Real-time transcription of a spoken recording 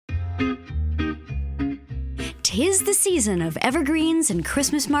'Tis the season of evergreens and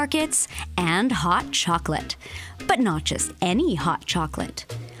Christmas markets and hot chocolate. But not just any hot chocolate.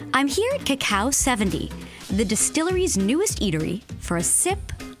 I'm here at Cacao 70, the distillery's newest eatery, for a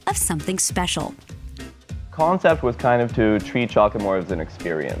sip of something special. Concept was kind of to treat chocolate more as an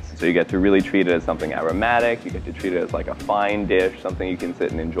experience. So you get to really treat it as something aromatic, you get to treat it as like a fine dish, something you can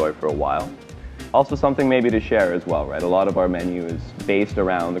sit and enjoy for a while. Also something maybe to share as well, right? A lot of our menu is based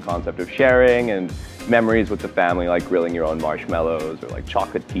around the concept of sharing and memories with the family, like grilling your own marshmallows or like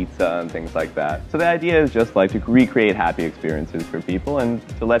chocolate pizza and things like that. So the idea is just like to recreate happy experiences for people and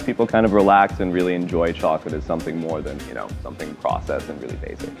to let people kind of relax and really enjoy chocolate as something more than, you know, something processed and really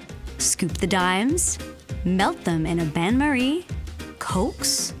basic. Scoop the dimes, melt them in a bain-marie,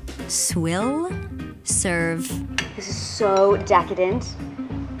 coax, swill, serve. This is so decadent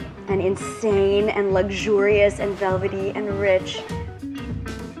and insane and luxurious and velvety and rich.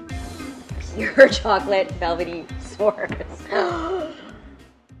 Pure chocolate velvety s'mores.